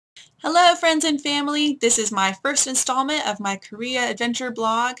Hello friends and family, this is my first installment of my Korea adventure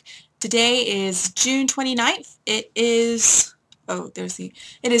blog. Today is June 29th. It is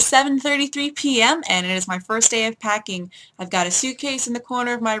 7:33 p.m. and it is my first day of packing. I've got a suitcase in the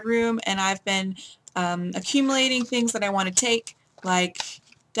corner of my room and I've been accumulating things that I want to take, like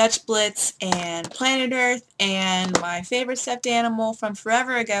Dutch Blitz and Planet Earth and my favorite stuffed animal from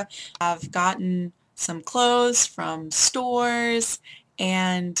forever ago. I've gotten some clothes from stores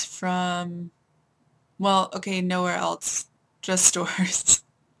and from, well, okay, nowhere else, just stores.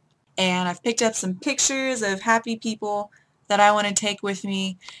 And I've picked up some pictures of happy people that I want to take with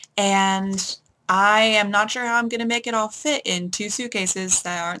me, and I am not sure how I'm going to make it all fit in two suitcases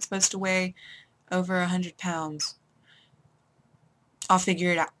that aren't supposed to weigh over 100 pounds. I'll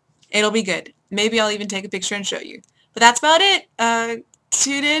figure it out. It'll be good. Maybe I'll even take a picture and show you. But that's about it.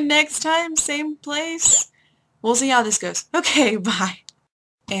 Tune in next time, same place. We'll see how this goes. Okay, bye.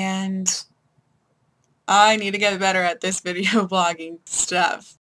 And I need to get better at this video blogging stuff.